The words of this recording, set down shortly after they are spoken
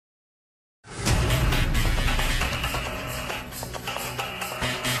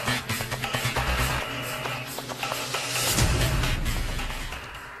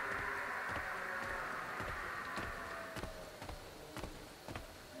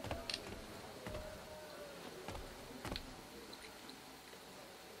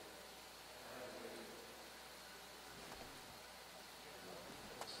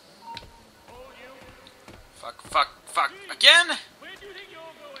Fuck, fuck, fuck. Again? Where do you think you're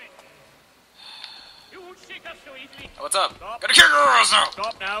going? You won't shake us so easily. What's up? Stop. Gotta kill girls now!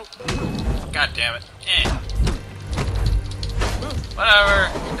 Stop now. God damn it.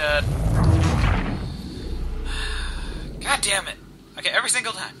 Whatever. You're dead. God damn it. Okay, every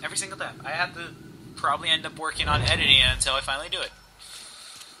single time. Every single time. I have to probably end up working on editing it until I finally do it.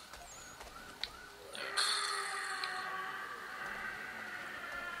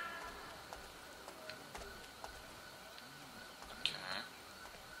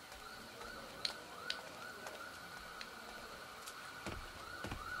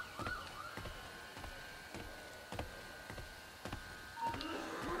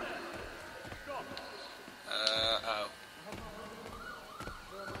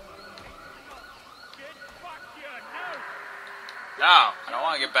 No, I don't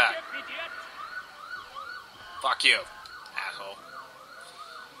want to get back. Fuck you, asshole.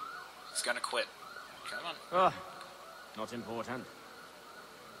 He's gonna quit. Come on. Oh, not important.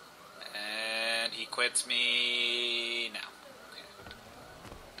 And he quits me now. Okay.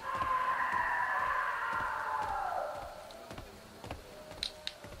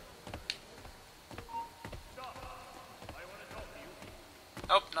 Stop. I want to talk to you.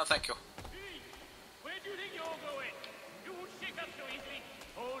 Oh, no thank you. Where do you think you're going? You won't shake us so easily.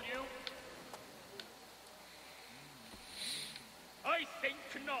 Hold you. I think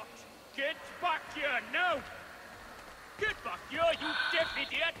not. Get back here now. Get back here, you deaf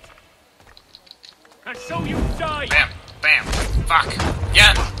idiot. And so you die. Bam, bam, fuck,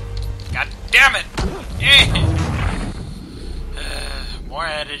 again. God damn it. More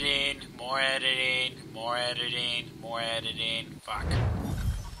editing, more editing, more editing, more editing. Fuck.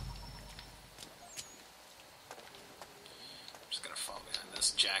 Just gonna fall behind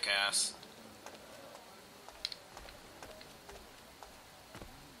this jackass.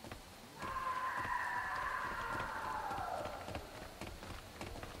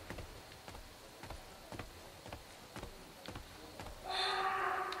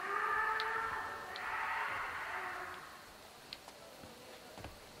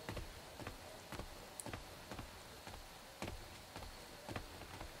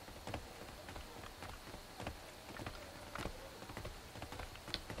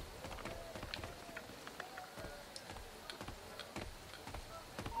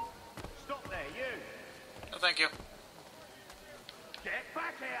 Stop there, you. No thank you. Get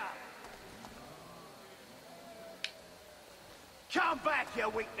back here. Come back, you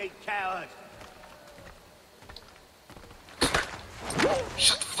weak-kneed coward.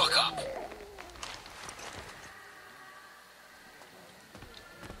 Shut the fuck up.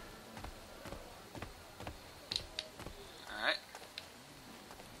 Alright.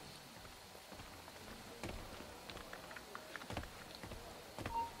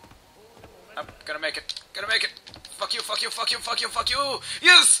 I'm gonna make it. Gonna make it. Fuck you, fuck you, fuck you, fuck you, fuck you.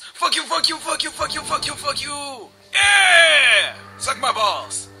 Yes! Fuck you, fuck you, fuck you, fuck you, fuck you, fuck you. Yeah! Suck my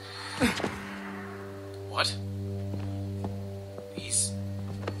balls. What? He's...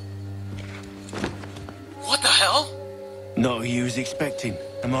 What the hell? Not what you was expecting,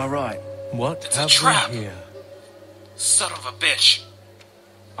 am I right? What It's a have trap. we here? Son of a bitch.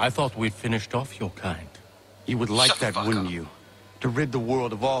 I thought we'd finished off your kind. You would like Shut the that, fuck wouldn't up. you? To rid the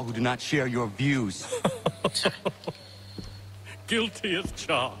world of all who do not share your views. Guilty as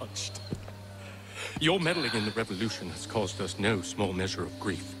charged. Your meddling in the revolution has caused us no small measure of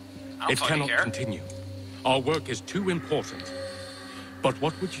grief. I don't It fucking cannot care. continue. Our work is too important. But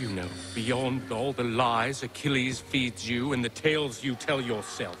what would you know beyond all the lies Achilles feeds you and the tales you tell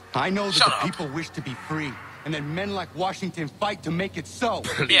yourself? I know that Shut the up. people wish to be free, and that men like Washington fight to make it so.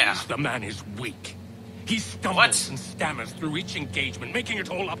 Please, Yeah. the man is weak. He stumbles What? and stammers through each engagement, making it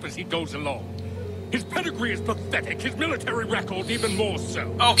all up as he goes along. His pedigree is pathetic, his military record even more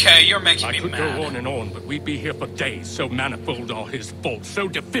so. Okay, you're making I me could mad. go on and on, but we'd be here for days. So manifold are his faults, so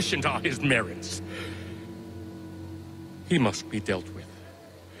deficient are his merits. He must be dealt with.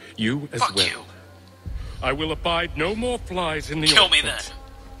 You as Fuck well. you. I will abide no more flies in the Kill me then. ointment.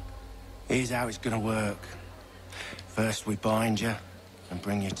 Here's how it's gonna work. First we bind you and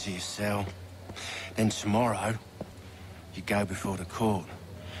bring you to your cell. Then tomorrow, you go before the court,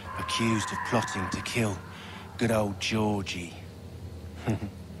 accused of plotting to kill good old Georgie.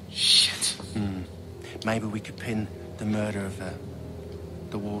 Shit. Maybe we could pin the murder of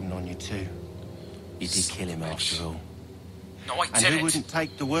the warden on you too. You did kill him after all. No, I And who didn't. wouldn't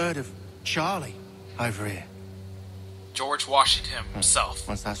take the word of Charlie over here? George Washington himself.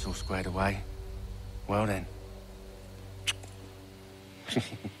 Once that's all squared away, well then.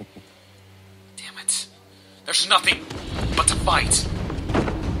 Damn it. There's nothing but to fight.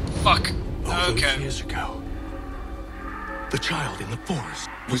 Fuck. All those Okay. years ago, The child in the forest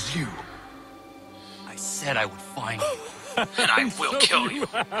was you. I said I would find you. And I will kill you.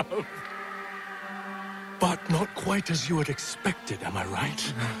 But not quite as you had expected, am I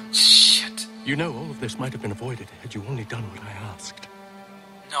right? Shit. You know, all of this might have been avoided had you only done what I asked.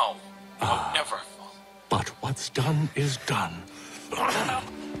 No. No, never. But what's done is done.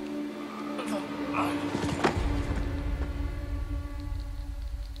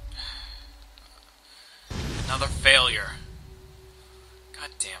 Another failure. God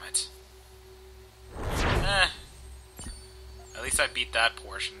damn it. At least I beat that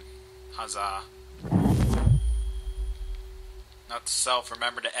portion. Huzzah. Not to self,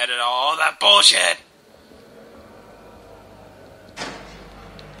 remember to edit all that bullshit!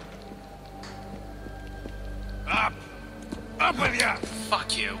 Up! Up with ya!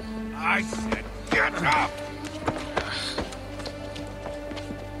 Fuck you. I said get up!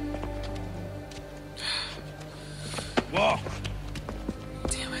 Walk!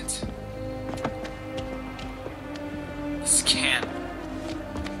 Damn it. This can't...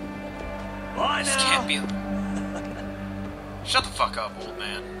 Bye This now! can't be... Shut the fuck up, old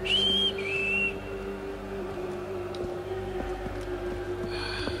man.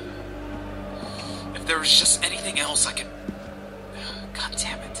 If there was just anything else I could... God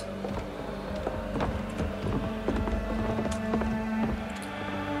damn it.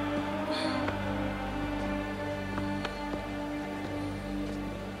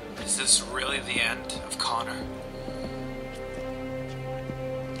 Is this really the end of Connor?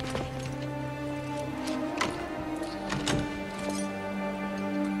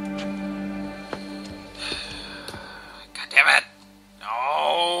 God damn it!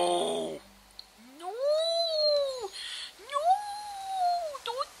 No! No! No!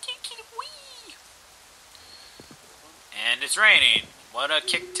 Don't take it away! And it's raining. What a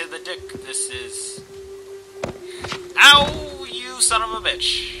kick to the dick this is. Ow! You son of a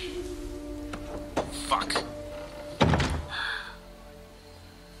bitch. Fuck.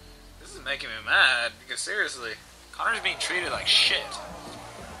 This is making me mad, because seriously, Connor's being treated like shit.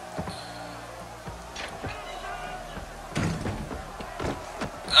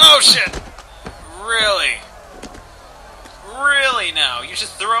 Oh shit! Really? Really now? You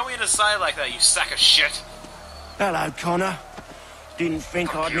just throw me aside like that, you sack of shit? Hello, Connor. Didn't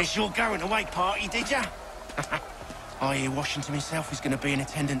think I'd miss your going away party, did ya? I hear Washington himself is going to be in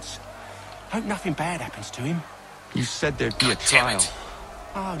attendance. Hope nothing bad happens to him. You said there'd be a God damn trial. it.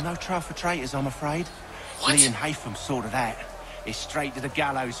 Oh, no trial for traitors, I'm afraid. What? Lee and Haytham sorted that. It's straight to the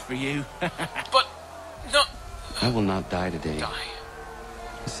gallows for you. But... no... I will not die today. Die.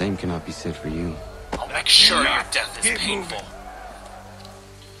 The same cannot be said for you. I'll make sure your enough. death is Get painful. moving.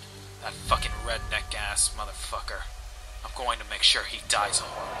 That fucking redneck ass motherfucker. I'm going to make sure he dies a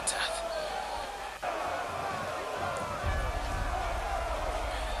horrible death.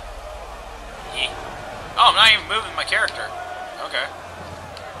 Oh, I'm not even moving my character. Okay.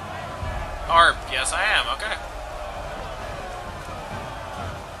 Or, yes I am, okay.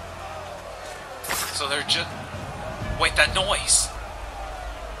 So they're just... Wait, that noise!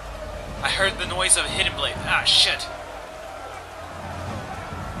 I heard the noise of a hidden blade. Ah, shit.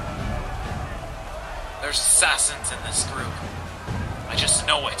 There's assassins in this group. I just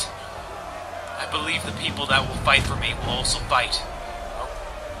know it. I believe the people that will fight for me will also fight. Oh.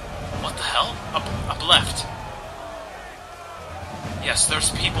 What the hell? Up left. Yes,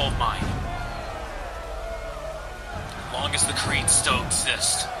 there's people of mine. As long as the creed still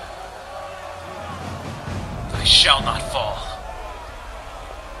exists, I shall not fall.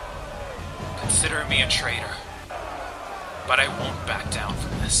 Consider me a traitor, but I won't back down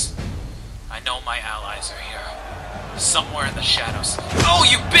from this. I know my allies are here, somewhere in the shadows. Oh,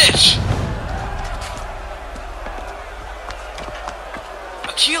 you bitch!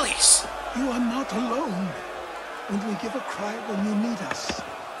 Achilles! You are not alone. Only give a cry when you need us.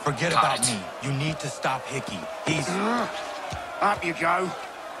 Forget Got about it. me. You need to stop Hickey. He's... Up you go.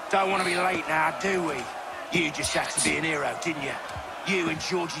 Don't want to be late now, do we? You just had to be an hero, didn't you? You and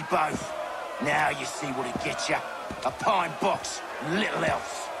Georgie both. Now you see what it gets you. A pine box, little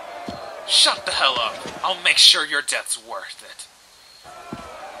else. Shut the hell up. I'll make sure your death's worth it.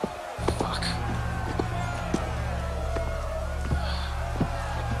 Fuck.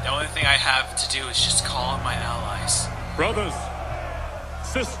 The only thing I have to do is just call on my allies. Brothers,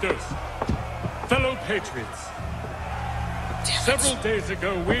 sisters, fellow patriots. Damn Several it. days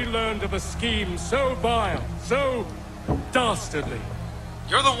ago, we learned of a scheme so vile, so dastardly,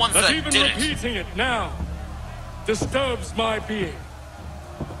 You're the ones that that even did it. repeating it now disturbs my being.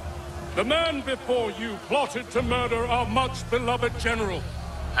 The man before you plotted to murder our much-beloved general.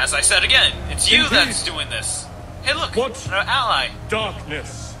 As I said again, it's you Indeed. that's doing this. Hey, look! What An ally!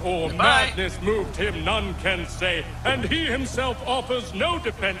 darkness or Goodbye. madness moved him, none can say, and he himself offers no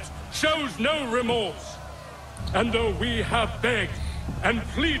defense, shows no remorse. And though we have begged and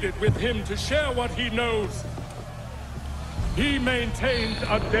pleaded with him to share what he knows, he maintains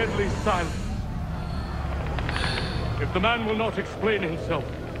a deadly silence. If the man will not explain himself,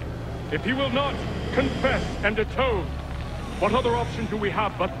 if he will not confess and atone, what other option do we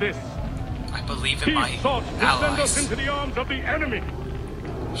have but this? I believe in my He sought to send allies. us into the arms of the enemy,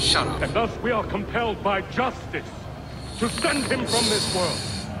 Shut up. and thus we are compelled by justice to send him from this world.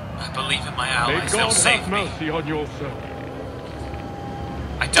 I believe in my May allies. They'll God save have me. mercy on your soul.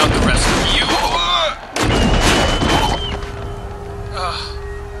 I doubt the rest of you.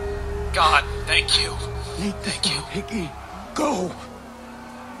 God, thank you. Thank you. Hickey, go!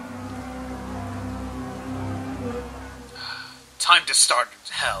 Time to start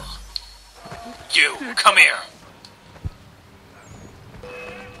hell. You, come here.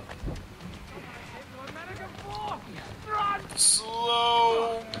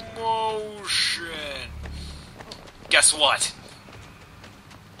 Slow motion. Guess what?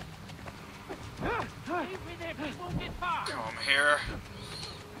 Come here.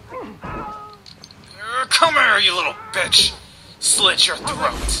 Come here, you little bitch. Slit your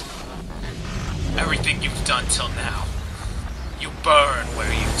throat. Everything you've done till now. You burn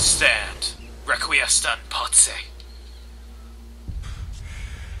where you stand. Requiescat in pace.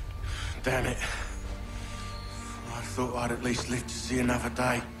 Damn it. I thought I'd at least live to see another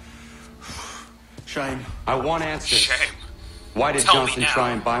day. Shame. I want answers. Shame. Why did Tell me Johnson now. try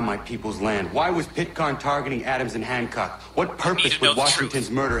and buy my people's land? Why was Pitcairn targeting Adams and Hancock? What purpose to know would the Washington's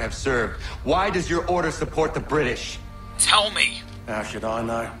truth. murder have served? Why does your order support the British? Tell me. How should I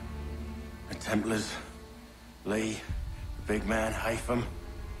know? The Templars, Lee, the big man, Haytham.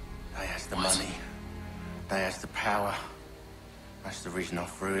 They has the What? money. They has the power. That's the reason I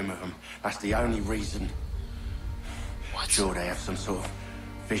threw him with them. That's the only reason. What? Sure, they have some sort of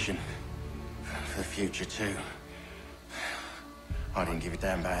vision for the future too. I didn't give a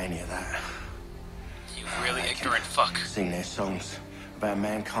damn about any of that. You really ignorant fuck. Sing their songs about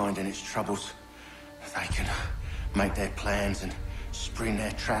mankind and its troubles. They can make their plans and spring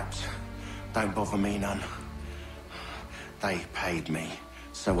their traps. Don't bother me none. They paid me,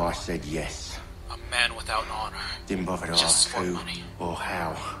 so I said yes. A man without honor. Didn't bother to Just ask for who, money. or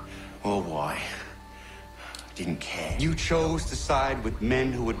how, or why. Didn't care. You chose to side with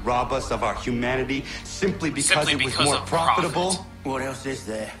men who would rob us of our humanity simply because Simply it was because more of profitable? profit. What else is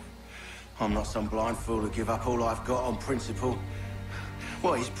there? I'm not some blind fool to give up all I've got on principle.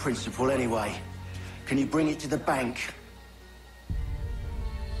 What is principle anyway? Can you bring it to the bank?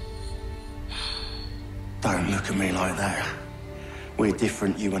 Don't look at me like that. We're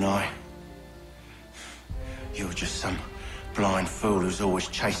different, you and I. You're just some blind fool who's always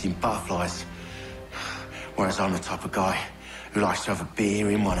chasing butterflies. Whereas I'm the type of guy who likes to have a beer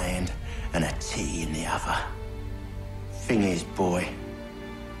in one hand and a tea in the other. Thing is, boy,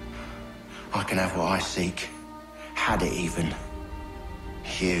 I can have what I seek. Had it even.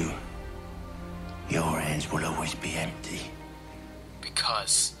 Your hands will always be empty.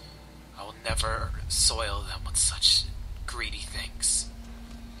 Because I will never soil them with such greedy things.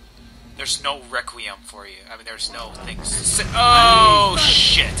 There's no requiem for you. I mean, there's no things to say. Oh,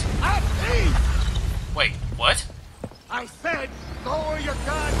 shit. Wait, what? I said, lower your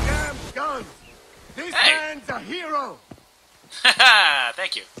goddamn guns. This Hey. man's a hero. Haha,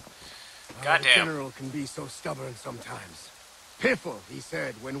 thank you. The Goddamn. general can be so stubborn sometimes. Piffle, he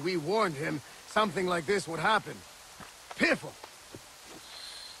said, when we warned him something like this would happen. Piffle.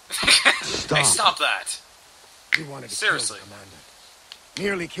 Hey, stop that. He wanted to Seriously. kill the commander.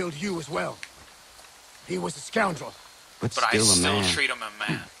 Nearly killed you as well. He was a scoundrel. But But I still a still man. treat him a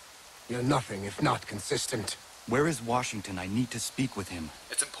man. You're nothing if not consistent. Where is Washington? I need to speak with him.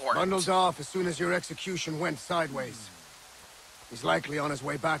 It's important. Bundled off as soon as your execution went sideways. He's likely on his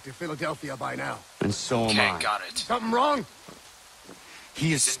way back to Philadelphia by now. And so am Okay, I. got it. Something wrong?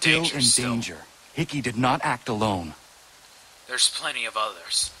 He is He's in still danger in still. danger. Hickey did not act alone. There's plenty of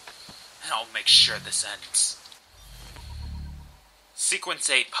others. And I'll make sure this ends. Sequence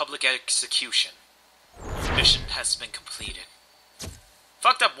 8, Public Execution. Mission has been completed.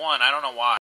 Fucked up one, I don't know why.